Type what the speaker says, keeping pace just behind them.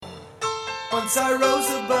Once I rose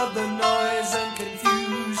above the noise and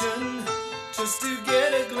confusion, just to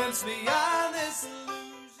get a glimpse beyond this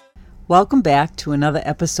illusion. Welcome back to another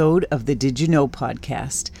episode of the Did You Know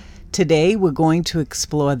podcast. Today we're going to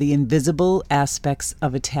explore the invisible aspects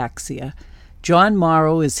of ataxia. John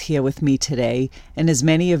Morrow is here with me today, and as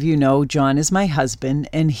many of you know, John is my husband,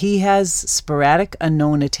 and he has sporadic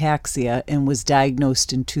unknown ataxia and was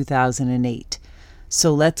diagnosed in 2008.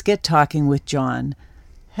 So let's get talking with John.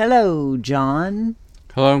 Hello, John.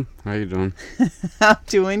 Hello, how you doing? I'm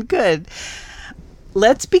doing good.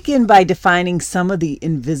 Let's begin by defining some of the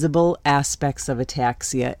invisible aspects of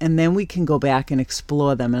ataxia, and then we can go back and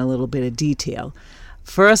explore them in a little bit of detail.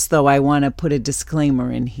 First, though, I want to put a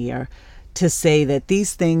disclaimer in here to say that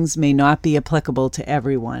these things may not be applicable to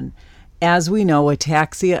everyone. As we know,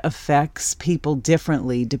 ataxia affects people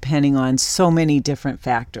differently depending on so many different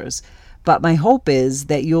factors. But my hope is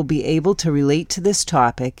that you'll be able to relate to this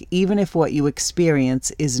topic even if what you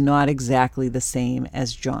experience is not exactly the same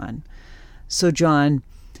as John. So, John,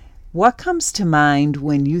 what comes to mind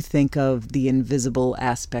when you think of the invisible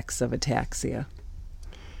aspects of ataxia?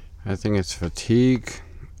 I think it's fatigue,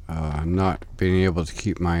 not being able to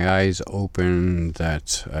keep my eyes open,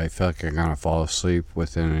 that I feel like I'm going to fall asleep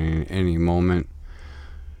within any moment.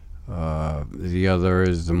 The other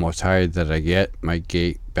is the more tired that I get, my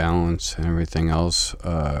gait, balance, and everything else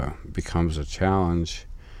becomes a challenge.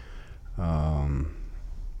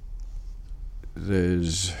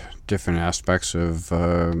 There's different aspects of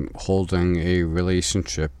holding a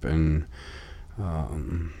relationship and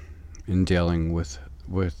in dealing with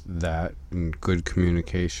that and good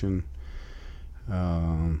communication.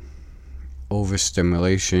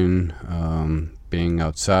 Overstimulation, being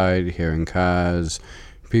outside, hearing cars,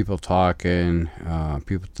 people talking,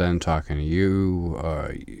 people then talking to you.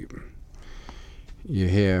 You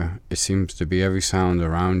hear, it seems to be every sound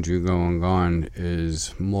around you going on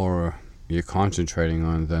is more you're concentrating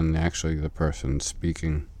on than actually the person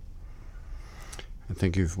speaking. I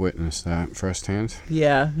think you've witnessed that firsthand.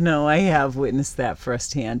 Yeah, no, I have witnessed that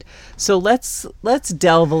firsthand. So let's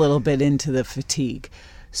delve a little bit into the fatigue.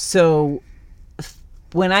 So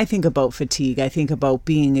when I think about fatigue, I think about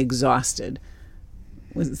being exhausted.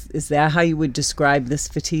 Is that how you would describe this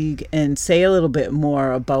fatigue? And say a little bit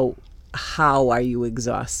more about how are you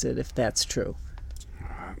exhausted, if that's true.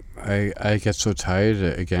 I get so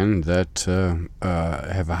tired again that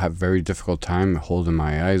I have a very difficult time holding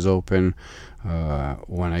my eyes open.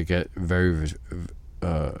 When I get very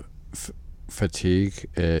fatigue,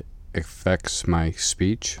 it affects my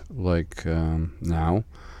speech, like now.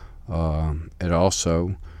 It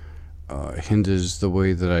also hinders the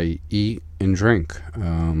way that I eat and drink,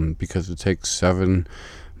 because it takes 7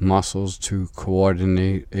 muscles to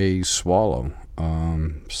coordinate a swallow.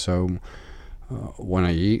 So when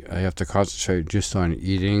I eat, I have to concentrate just on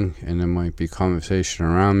eating, and there might be conversation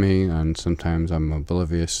around me, and sometimes I'm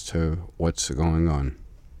oblivious to what's going on.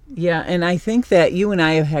 Yeah, and I think that you and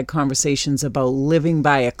I have had conversations about living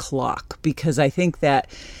by a clock, because I think that,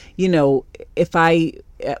 you know,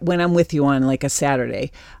 when I'm with you on like a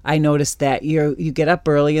Saturday, I notice that you get up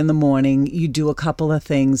early in the morning, you do a couple of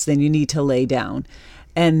things, then you need to lay down.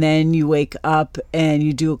 And then you wake up and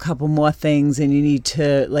you do a couple more things and you need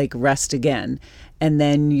to like rest again. And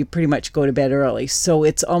then you pretty much go to bed early. So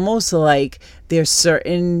it's almost like there's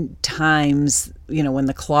certain times, you know, when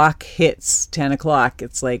the clock hits 10 o'clock,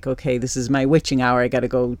 it's like, okay, this is my witching hour. I got to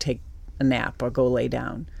go take a nap or go lay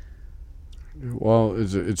down. Well,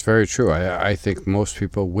 it's very true. I think most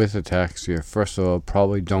people with ataxia, first of all,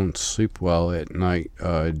 probably don't sleep well at night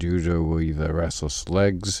due to either restless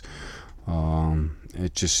legs.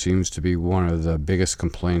 It just seems to be one of the biggest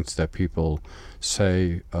complaints that people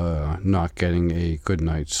say, not getting a good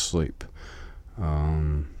night's sleep.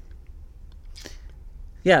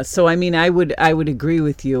 Yeah, so I mean, I would agree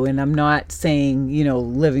with you, and I'm not saying, you know,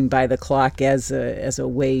 living by the clock as a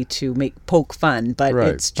way to poke fun, but right,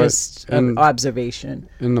 it's just an observation.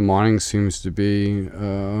 In the morning seems to be,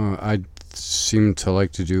 I seem to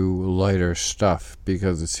like to do lighter stuff,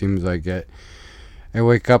 because it seems I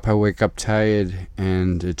wake up tired,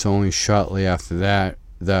 and it's only shortly after that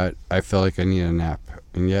I feel like I need a nap,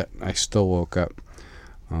 and yet I still woke up.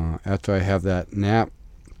 After I have that nap,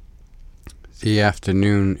 the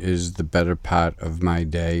afternoon is the better part of my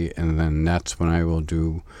day, and then that's when I will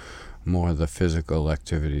do more of the physical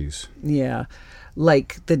activities. Yeah.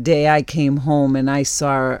 Like the day I came home and I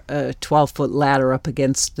saw a 12-foot ladder up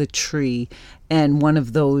against the tree, and one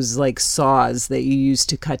of those like saws that you use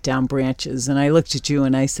to cut down branches. And I looked at you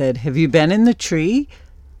and I said, "Have you been in the tree?"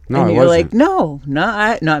 No, and it you're wasn't. like, no,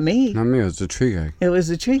 not me. Not me. It was the tree guy. It was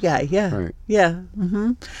the tree guy. Yeah. Right. Yeah.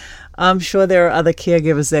 I'm sure there are other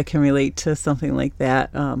caregivers that can relate to something like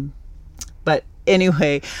that. But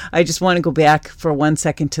anyway, I just want to go back for 1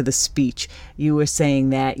 second to the speech. You were saying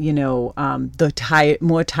that, the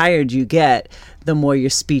more tired you get, the more your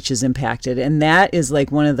speech is impacted. And that is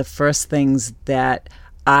like one of the first things that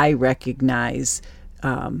I recognize,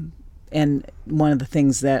 and one of the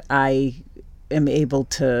things that I am able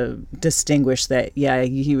to distinguish that, yeah,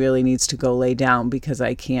 he really needs to go lay down because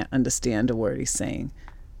I can't understand a word he's saying.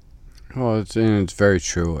 Well, it's very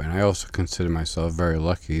true, and I also consider myself very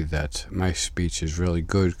lucky that my speech is really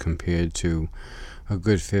good compared to a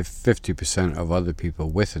good 50% of other people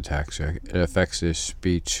with ataxia. It affects their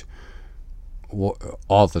speech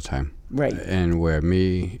all the time. Right. And where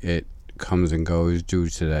me, it comes and goes due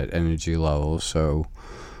to that energy level, so...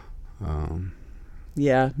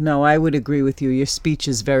 Yeah, no, I would agree with you. Your speech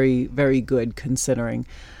is very, very good considering.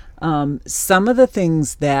 Some of the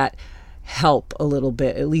things that help a little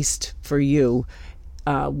bit, at least for you,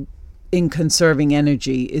 in conserving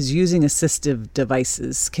energy is using assistive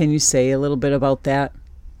devices. Can you say a little bit about that?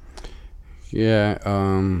 Yeah,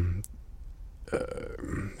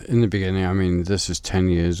 in the beginning, I mean, this is 10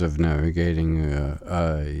 years of navigating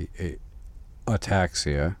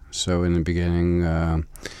ataxia. So in the beginning,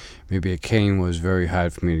 maybe a cane was very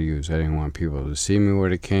hard for me to use. I didn't want people to see me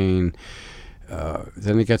with a cane.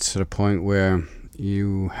 Then it gets to the point where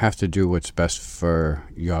you have to do what's best for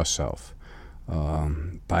yourself.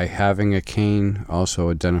 By having a cane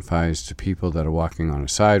also identifies to people that are walking on a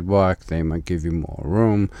sidewalk. They might give you more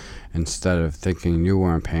room instead of thinking you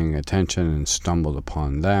weren't paying attention and stumbled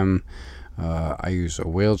upon them. I use a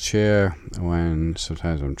wheelchair when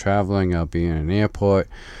sometimes I'm traveling. I'll be in an airport,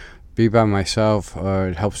 be by myself.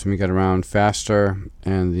 It helps me get around faster,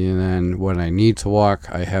 and then when I need to walk,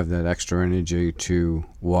 I have that extra energy to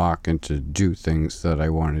walk and to do things that I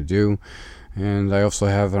want to do. And I also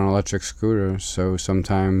have an electric scooter, so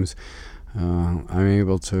sometimes I'm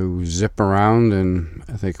able to zip around, and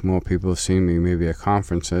I think more people have seen me maybe at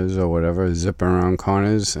conferences or whatever, zipping around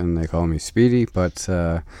corners, and they call me Speedy, but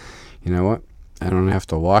you know what? I don't have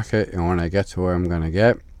to walk it, and when I get to where I'm going to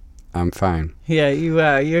get, I'm fine. Yeah, you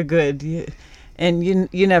are. You're good. And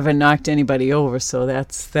you never knocked anybody over, so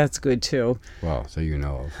that's good too. Well, so you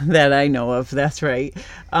know of. That I know of. That's right.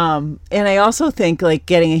 And I also think like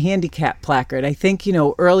getting a handicap placard. I think,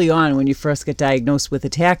 early on when you first get diagnosed with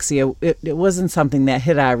ataxia, it wasn't something that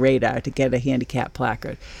hit our radar to get a handicap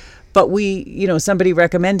placard. But we, somebody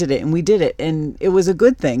recommended it and we did it. And it was a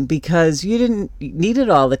good thing because you didn't need it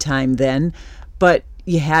all the time then, but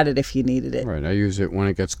you had it if you needed it. Right. I use it when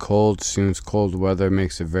it gets cold. Since cold weather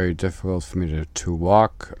makes it very difficult for me to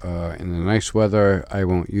walk. In the nice weather, I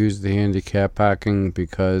won't use the handicap parking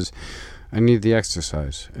because I need the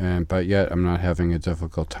exercise. But yet, I'm not having a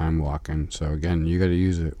difficult time walking. So again, you got to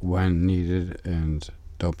use it when needed, and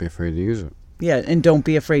don't be afraid to use it. Yeah, and don't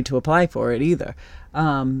be afraid to apply for it either.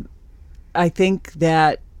 I think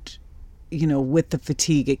that with the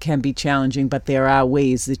fatigue, it can be challenging, but there are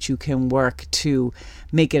ways that you can work to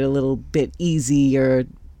make it a little bit easier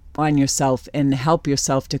on yourself and help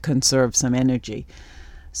yourself to conserve some energy.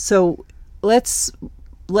 So let's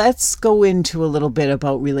go into a little bit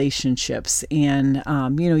about relationships. And,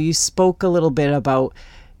 you spoke a little bit about,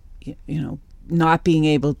 not being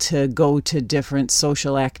able to go to different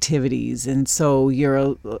social activities. And so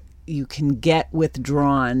you can get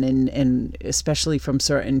withdrawn, and especially from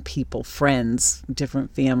certain people, friends,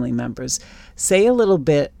 different family members. Say a little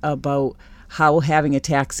bit about how having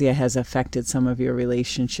ataxia has affected some of your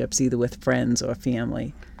relationships, either with friends or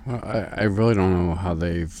family. Well, I really don't know how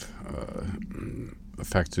they've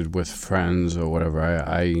affected with friends or whatever.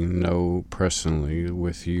 I know personally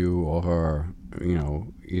with you or,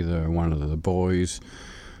 either one of the boys,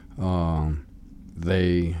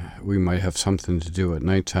 we might have something to do at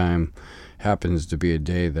nighttime. Happens to be a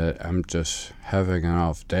day that I'm just having an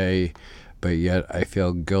off day, but yet I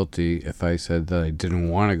feel guilty if I said that I didn't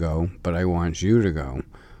want to go, but I want you to go.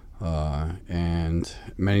 And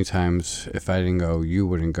many times if I didn't go, you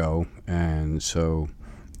wouldn't go, and so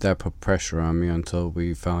that put pressure on me until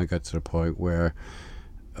we finally got to the point where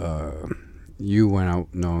you went out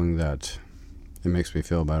knowing that it makes me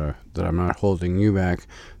feel better, that I'm not holding you back.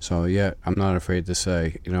 So, yeah, I'm not afraid to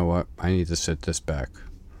say, you know what, I need to sit this back.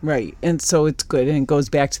 Right. And so it's good. And it goes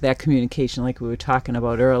back to that communication like we were talking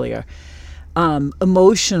about earlier.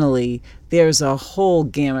 Emotionally, there's a whole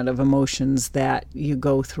gamut of emotions that you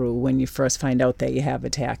go through when you first find out that you have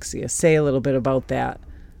ataxia. Say a little bit about that.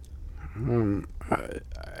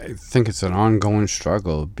 I think it's an ongoing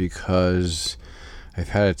struggle because I've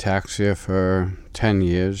had ataxia for 10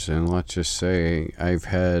 years, and let's just say I've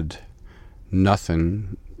had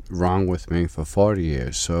nothing wrong with me for 40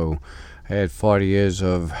 years. So I had 40 years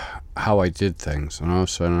of how I did things, and all of a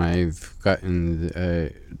sudden I've gotten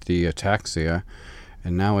the ataxia,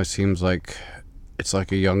 and now it seems like it's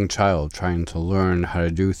like a young child trying to learn how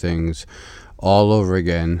to do things all over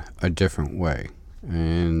again a different way.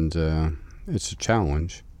 And it's a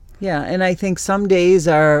challenge. Yeah, and I think some days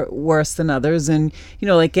are worse than others. And,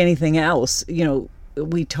 like anything else,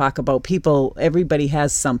 we talk about people, everybody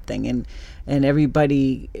has something, and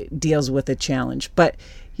everybody deals with a challenge. But,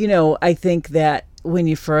 I think that when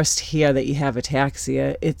you first hear that you have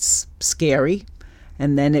ataxia, it's scary.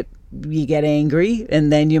 And then you get angry,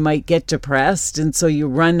 and then you might get depressed. And so you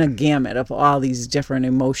run a gamut of all these different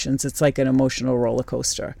emotions. It's like an emotional roller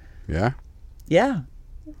coaster. Yeah? Yeah.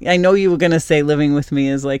 I know you were going to say living with me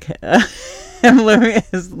is like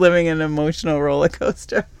living an emotional roller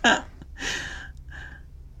coaster.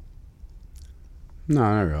 No,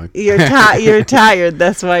 not really. You're tired.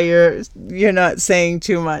 That's why you're not saying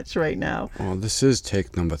too much right now. Well, this is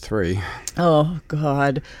take number 3. Oh,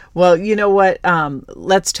 God. Well, you know what?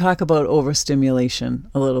 Let's talk about overstimulation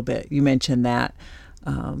a little bit. You mentioned that.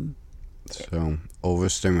 So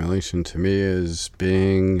overstimulation to me is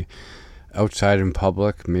being outside in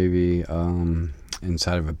public, maybe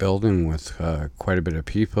inside of a building with quite a bit of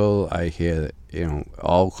people. I hear,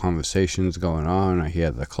 all conversations going on. I hear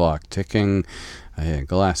the clock ticking. I hear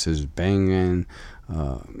glasses banging.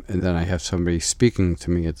 And then I have somebody speaking to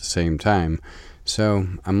me at the same time. So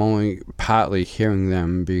I'm only partly hearing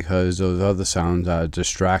them because those other sounds are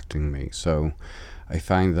distracting me. So I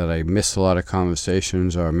find that I miss a lot of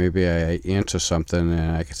conversations, or maybe I answer something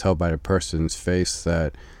and I can tell by the person's face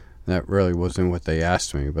that really wasn't what they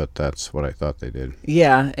asked me, but that's what I thought they did.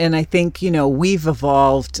 Yeah, and I think, we've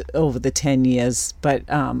evolved over the 10 years, but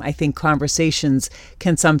I think conversations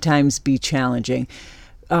can sometimes be challenging.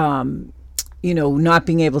 Not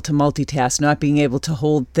being able to multitask, not being able to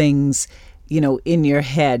hold things, in your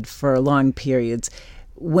head for long periods.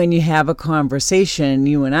 When you have a conversation,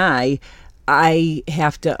 you and I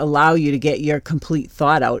have to allow you to get your complete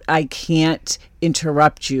thought out. I can't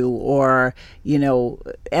interrupt you, or,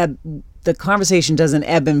 the conversation doesn't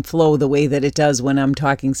ebb and flow the way that it does when I'm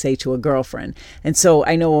talking, say, to a girlfriend. And so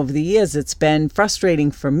I know over the years it's been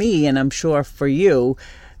frustrating for me, and I'm sure for you,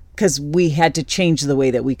 because we had to change the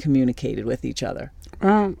way that we communicated with each other.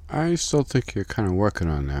 I still think you're kind of working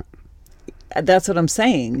on that. That's what I'm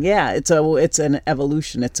saying. Yeah, it's an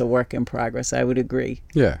evolution. It's a work in progress. I would agree.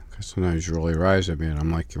 Yeah, because sometimes you really rise at me, and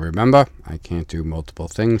I'm like, remember, I can't do multiple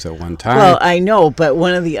things at one time. Well, I know, but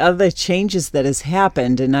one of the other changes that has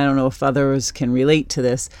happened, and I don't know if others can relate to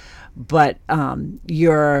this, but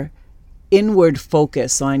your inward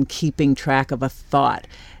focus on keeping track of a thought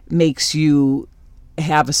makes you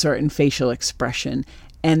have a certain facial expression.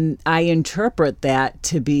 And I interpret that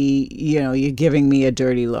to be, you're giving me a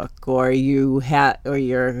dirty look, or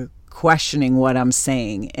you're questioning what I'm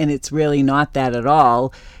saying. And it's really not that at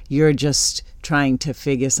all. You're just trying to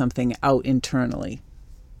figure something out internally.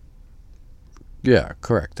 Yeah,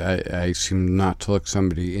 correct. I seem not to look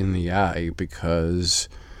somebody in the eye because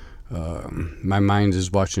my mind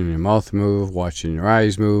is watching your mouth move, watching your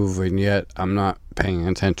eyes move, and yet I'm not paying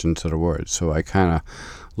attention to the words. So I kind of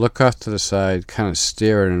look off to the side, kind of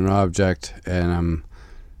stare at an object, and I'm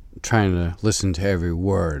trying to listen to every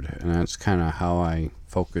word. And that's kind of how I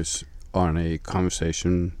focus on a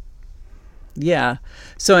conversation. Yeah.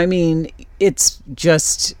 So, I mean, it's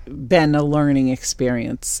just been a learning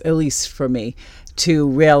experience, at least for me, to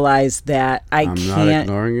realize that I'm not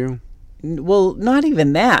ignoring you? Well, not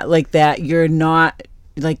even that. Like that you're not,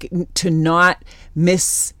 like, to not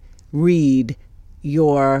misread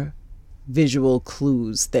your visual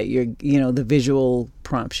clues that you're, the visual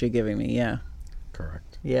prompts you're giving me. Yeah.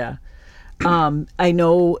 Correct. Yeah. I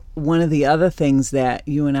know one of the other things that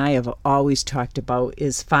you and I have always talked about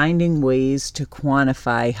is finding ways to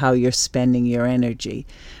quantify how you're spending your energy,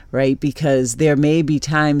 right? Because there may be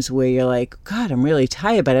times where you're like, God, I'm really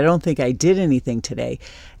tired, but I don't think I did anything today.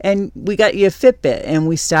 And we got your Fitbit, and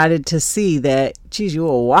we started to see that, geez, you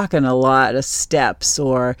were walking a lot of steps,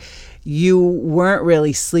 or you weren't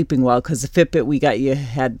really sleeping well, because the Fitbit we got you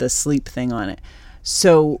had the sleep thing on it.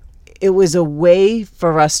 So it was a way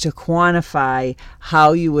for us to quantify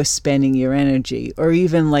how you were spending your energy, or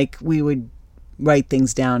even like we would write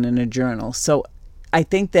things down in a journal. So I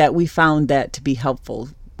think that we found that to be helpful.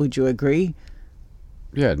 Would you agree?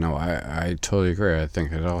 Yeah, no, I totally agree. I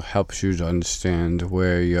think it all helps you to understand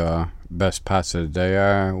where your best parts of the day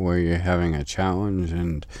are, where you're having a challenge,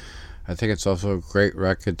 and I think it's also a great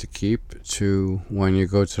record to keep to when you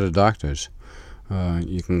go to the doctors.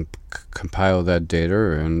 You can compile that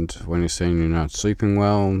data, and when you're saying you're not sleeping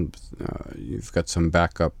well, you've got some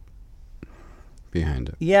backup behind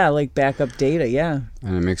it. Yeah, like backup data, yeah.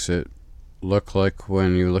 And it makes it look like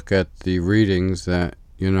when you look at the readings that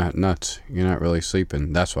you're not nuts. You're not really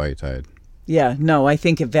sleeping. That's why you're tired. Yeah, no, I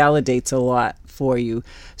think it validates a lot for you.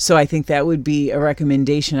 So I think that would be a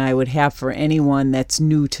recommendation I would have for anyone that's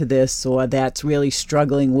new to this or that's really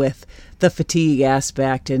struggling with the fatigue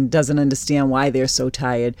aspect and doesn't understand why they're so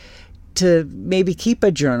tired, to maybe keep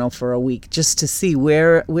a journal for a week just to see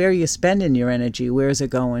where you're spending your energy. Where is it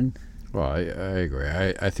going? Well, I agree.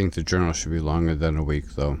 I think the journal should be longer than a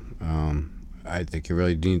week, though. I think you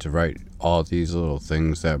really need to write all these little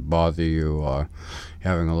things that bother you or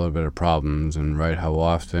having a little bit of problems, and write how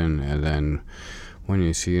often, and then when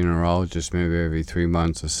you see a neurologist maybe every 3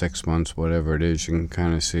 months or 6 months, whatever it is, you can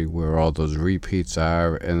kind of see where all those repeats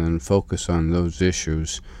are and then focus on those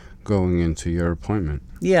issues going into your appointment.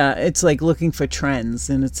 Yeah, it's like looking for trends,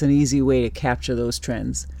 and it's an easy way to capture those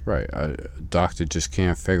trends. Right. A doctor just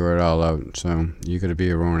can't figure it all out, so you got to be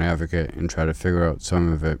your own advocate and try to figure out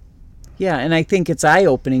some of it. Yeah, and I think it's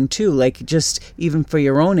eye-opening too, like just even for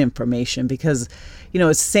your own information, because, it's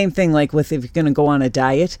the same thing like with if you're going to go on a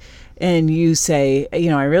diet and you say,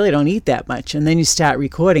 I really don't eat that much. And then you start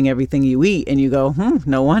recording everything you eat and you go,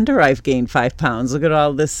 no wonder I've gained 5 pounds. Look at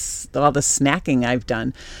all the snacking I've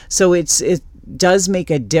done. So it does make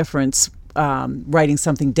a difference writing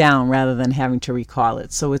something down rather than having to recall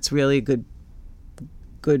it. So it's really a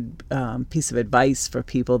good piece of advice for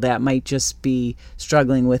people that might just be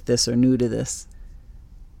struggling with this or new to this.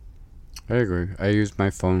 I agree. I use my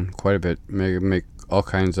phone quite a bit. Make all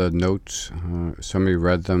kinds of notes. Somebody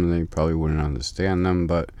read them, they probably wouldn't understand them,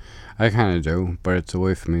 but I kind of do. But it's a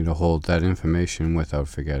way for me to hold that information without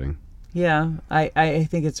forgetting. Yeah, I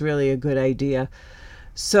think it's really a good idea.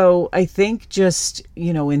 So I think just,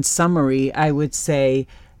 in summary, I would say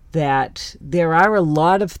that there are a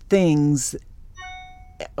lot of things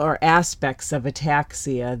or aspects of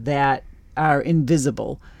ataxia that are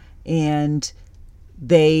invisible, and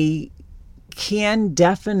they can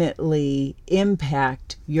definitely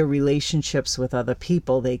impact your relationships with other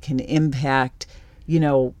people. They can impact,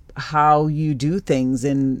 how you do things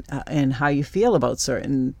and how you feel about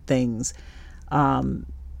certain things. And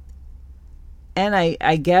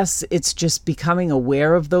I guess it's just becoming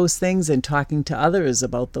aware of those things and talking to others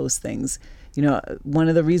about those things. One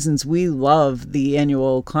of the reasons we love the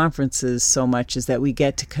annual conferences so much is that we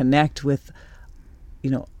get to connect with,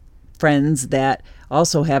 friends that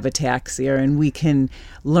also have ataxia, and we can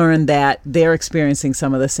learn that they're experiencing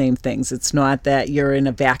some of the same things. It's not that you're in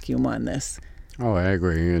a vacuum on this. Oh, I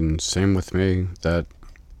agree. And same with me, that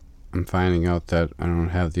I'm finding out that I don't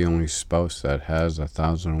have the only spouse that has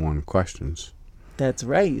 1,001 questions. That's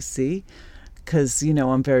right, you see? Because,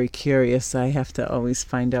 I'm very curious. I have to always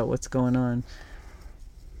find out what's going on.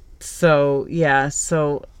 So, yeah.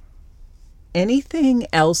 So anything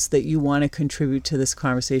else that you want to contribute to this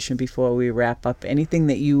conversation before we wrap up? Anything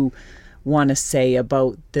that you want to say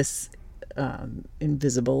about this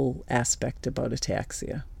invisible aspect about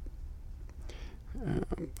ataxia?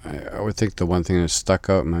 I would think the one thing that stuck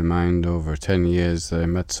out in my mind over 10 years that I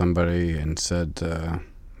met somebody and said,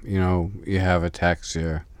 you have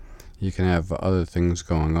ataxia. You can have other things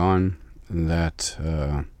going on that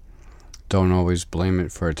don't always blame it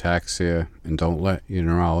for ataxia, and don't let your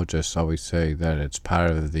neurologist always say that it's part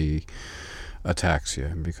of the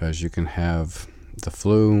ataxia, because you can have the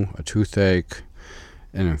flu, a toothache,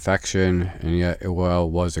 an infection, and yet it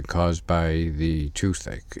wasn't caused by the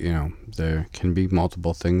toothache. There can be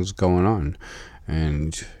multiple things going on,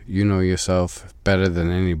 and you know yourself better than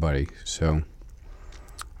anybody, so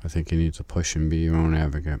I think you need to push and be your own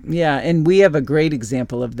advocate. Yeah, and we have a great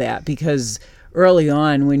example of that, because early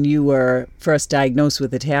on when you were first diagnosed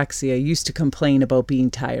with ataxia, you used to complain about being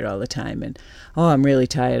tired all the time and, I'm really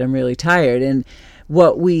tired. And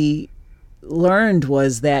what we learned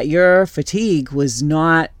was that your fatigue was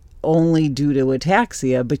not only due to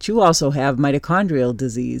ataxia, but you also have mitochondrial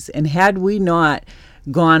disease. And had we not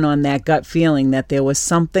gone on that gut feeling that there was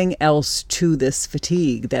something else to this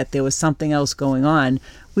fatigue, that there was something else going on,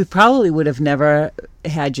 we probably would have never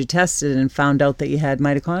had you tested and found out that you had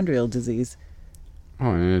mitochondrial disease.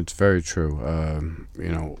 Oh, and it's very true.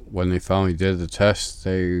 When they finally did the test,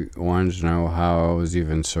 they wanted to know how I was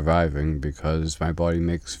even surviving, because my body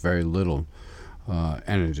makes very little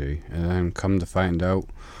energy. And then come to find out,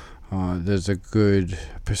 there's a good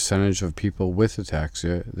percentage of people with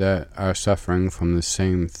ataxia that are suffering from the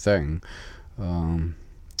same thing.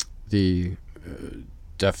 The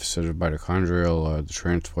deficit of mitochondrial or the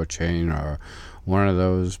transport chain or one of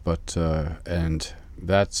those, but and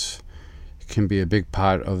that's can be a big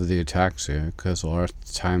part of the ataxia, because a lot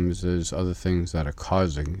of times there's other things that are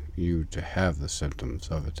causing you to have the symptoms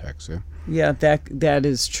of ataxia. Yeah, that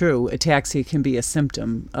is true. Ataxia can be a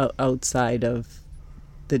symptom outside of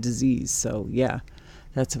the disease. So yeah,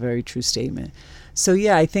 that's a very true statement. So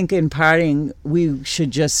yeah, I think in parting, we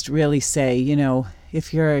should just really say,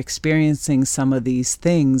 if you're experiencing some of these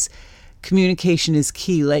things, communication is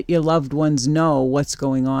key. Let your loved ones know what's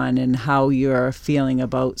going on and how you're feeling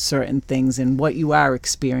about certain things and what you are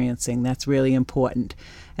experiencing. That's really important.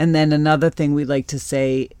 And then another thing we'd like to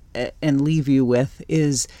say and leave you with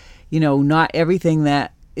is, not everything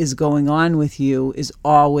that is going on with you is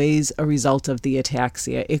always a result of the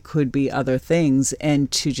ataxia. It could be other things, and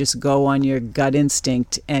to just go on your gut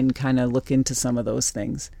instinct and kind of look into some of those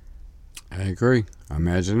things. I agree.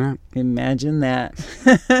 Imagine that.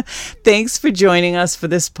 Thanks for joining us for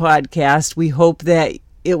this podcast. We hope that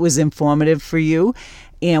it was informative for you,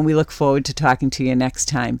 and we look forward to talking to you next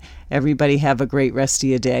time. Everybody have a great rest of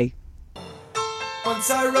your day. Once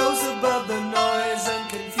I rose above the noise and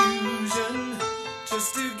confusion,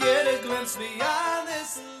 just to get a glimpse beyond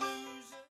this illusion.